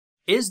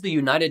Is the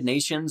United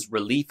Nations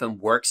Relief and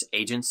Works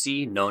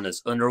Agency, known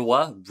as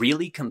UNRWA,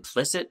 really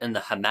complicit in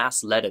the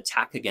Hamas-led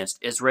attack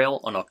against Israel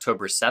on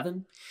October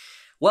 7?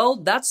 Well,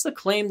 that's the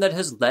claim that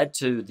has led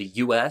to the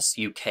US,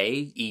 UK,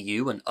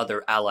 EU, and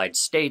other allied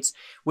states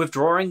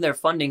withdrawing their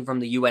funding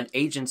from the UN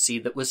agency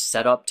that was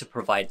set up to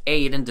provide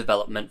aid and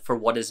development for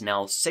what is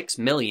now 6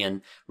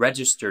 million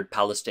registered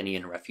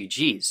Palestinian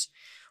refugees.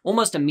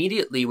 Almost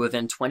immediately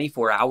within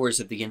 24 hours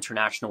of the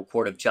International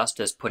Court of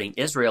Justice putting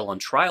Israel on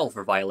trial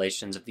for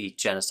violations of the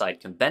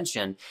Genocide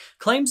Convention,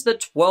 claims that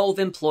 12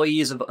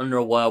 employees of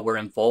UNRWA were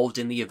involved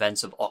in the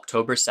events of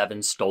October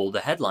 7 stole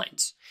the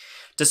headlines.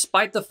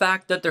 Despite the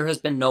fact that there has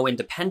been no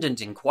independent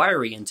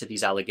inquiry into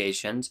these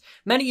allegations,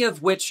 many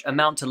of which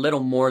amount to little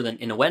more than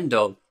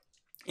innuendo,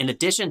 in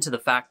addition to the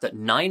fact that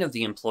 9 of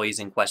the employees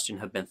in question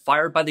have been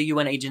fired by the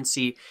UN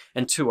agency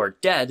and 2 are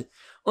dead,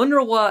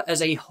 UNRWA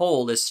as a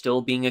whole is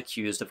still being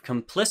accused of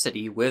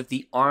complicity with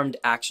the armed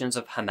actions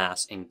of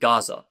Hamas in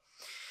Gaza.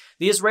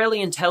 The Israeli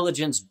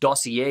intelligence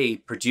dossier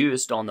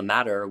produced on the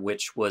matter,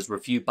 which was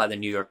reviewed by the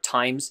New York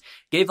Times,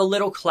 gave a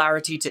little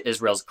clarity to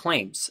Israel's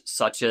claims,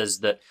 such as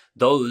that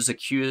those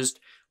accused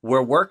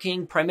were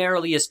working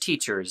primarily as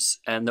teachers,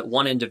 and that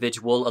one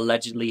individual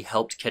allegedly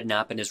helped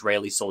kidnap an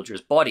Israeli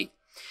soldier's body.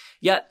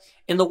 Yet,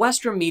 in the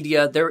Western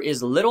media, there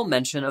is little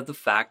mention of the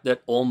fact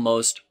that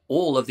almost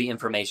all of the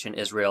information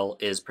Israel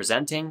is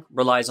presenting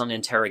relies on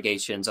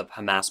interrogations of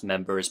Hamas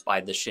members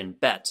by the Shin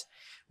Bet,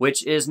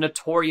 which is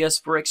notorious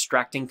for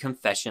extracting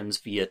confessions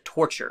via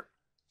torture.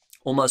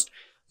 Almost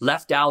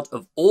left out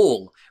of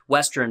all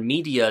Western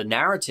media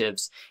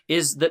narratives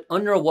is that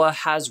UNRWA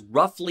has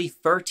roughly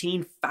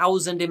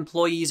 13,000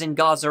 employees in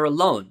Gaza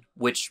alone,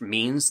 which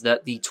means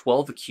that the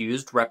 12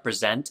 accused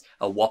represent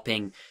a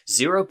whopping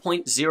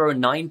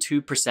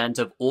 0.092%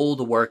 of all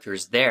the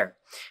workers there.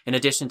 In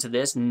addition to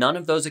this, none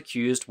of those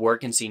accused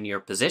work in senior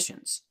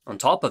positions. On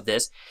top of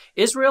this,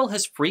 Israel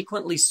has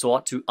frequently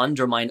sought to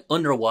undermine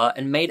UNRWA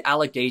and made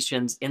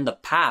allegations in the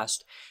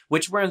past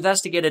which were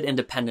investigated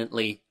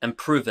independently and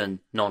proven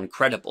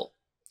non-credible.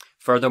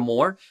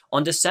 Furthermore,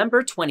 on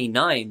December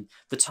 29,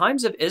 the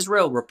Times of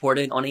Israel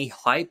reported on a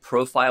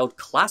high-profile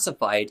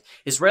classified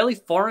Israeli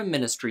Foreign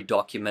Ministry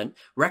document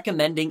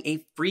recommending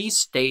a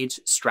three-stage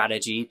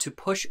strategy to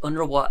push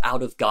UNRWA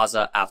out of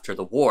Gaza after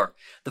the war.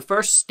 The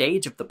first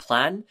stage of the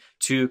plan,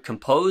 to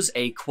compose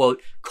a,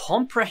 quote,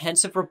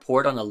 comprehensive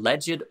report on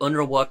alleged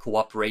UNRWA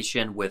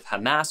cooperation with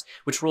Hamas,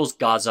 which rules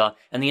Gaza,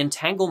 and the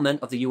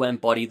entanglement of the UN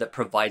body that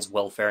provides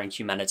welfare and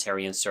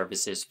humanitarian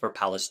services for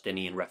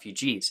Palestinian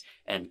refugees,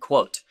 end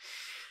quote.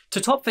 To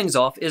top things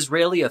off,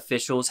 Israeli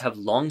officials have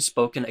long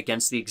spoken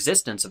against the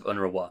existence of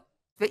UNRWA.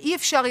 ואי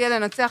אפשר יהיה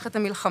לנצח את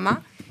המלחמה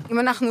אם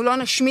אנחנו לא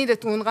נשמיד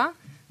את אונר"א,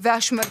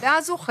 וההשמדה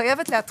הזו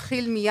חייבת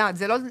להתחיל מיד.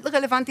 זה לא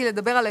רלוונטי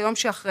לדבר על היום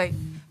שאחרי.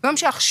 ביום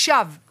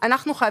שעכשיו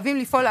אנחנו חייבים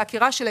לפעול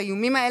להכירה של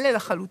האיומים האלה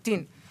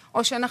לחלוטין,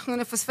 או שאנחנו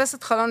נפספס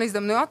את חלון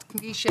ההזדמנויות,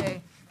 כפי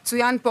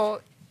שצוין פה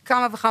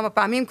כמה וכמה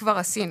פעמים כבר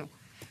עשינו.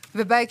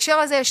 ובהקשר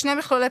הזה יש 2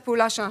 מכלולי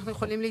פעולה שאנחנו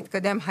יכולים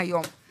להתקדם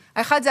היום.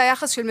 האחד זה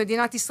היחס של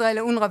מדינת ישראל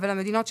לאונר"א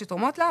ולמדינות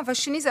שתורמות לה,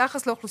 והשני זה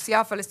היחס לאוכלוסייה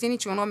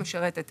הפלסטינית שאונר"א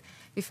משרתת,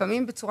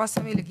 לפעמים בצורה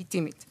סמי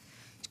לגיטימית.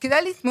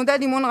 כדי להתמודד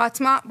עם אונר"א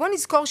עצמה, בוא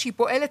נזכור שהיא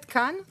פועלת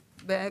כאן,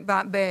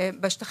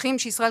 בשטחים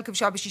שישראל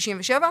כבשה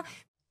ב-67.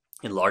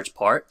 In large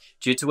part,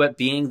 due to it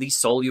being the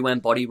sole UN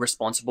body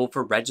responsible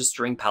for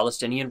registering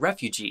Palestinian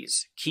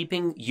refugees,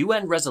 keeping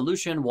UN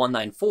Resolution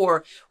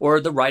 194, or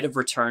the right of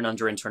return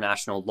under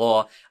international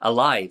law,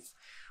 alive.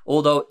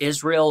 Although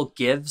Israel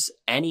gives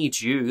any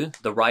Jew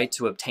the right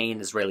to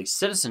obtain Israeli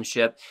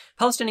citizenship,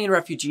 Palestinian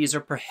refugees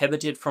are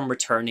prohibited from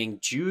returning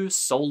Jews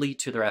solely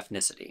to their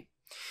ethnicity.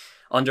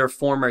 Under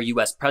former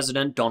US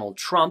President Donald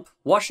Trump,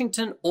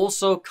 Washington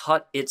also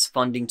cut its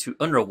funding to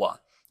UNRWA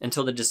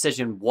until the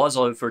decision was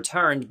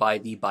overturned by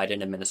the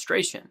Biden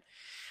administration.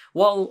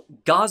 While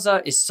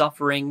Gaza is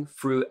suffering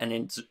through an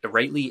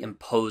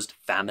Israeli-imposed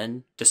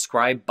famine,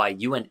 described by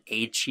UN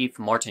aid chief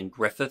Martin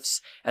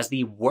Griffiths as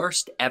the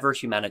worst ever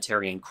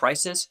humanitarian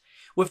crisis,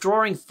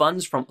 withdrawing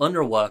funds from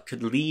UNRWA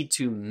could lead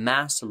to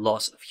mass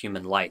loss of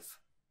human life.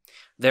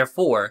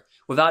 Therefore,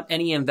 without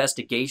any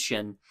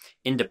investigation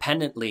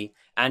independently,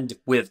 and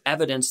with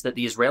evidence that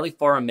the Israeli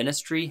Foreign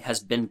Ministry has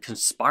been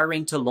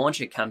conspiring to launch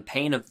a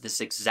campaign of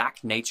this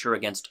exact nature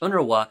against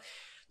UNRWA,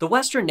 the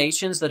Western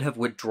nations that have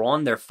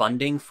withdrawn their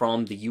funding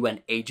from the UN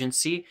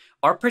agency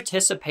are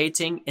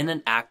participating in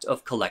an act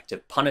of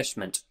collective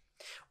punishment.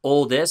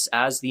 All this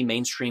as the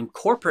mainstream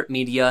corporate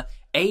media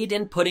aid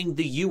in putting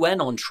the UN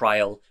on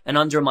trial and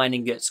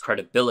undermining its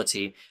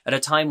credibility at a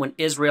time when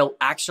Israel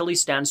actually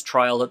stands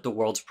trial at the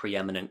world's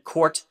preeminent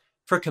court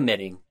for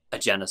committing a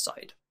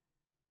genocide.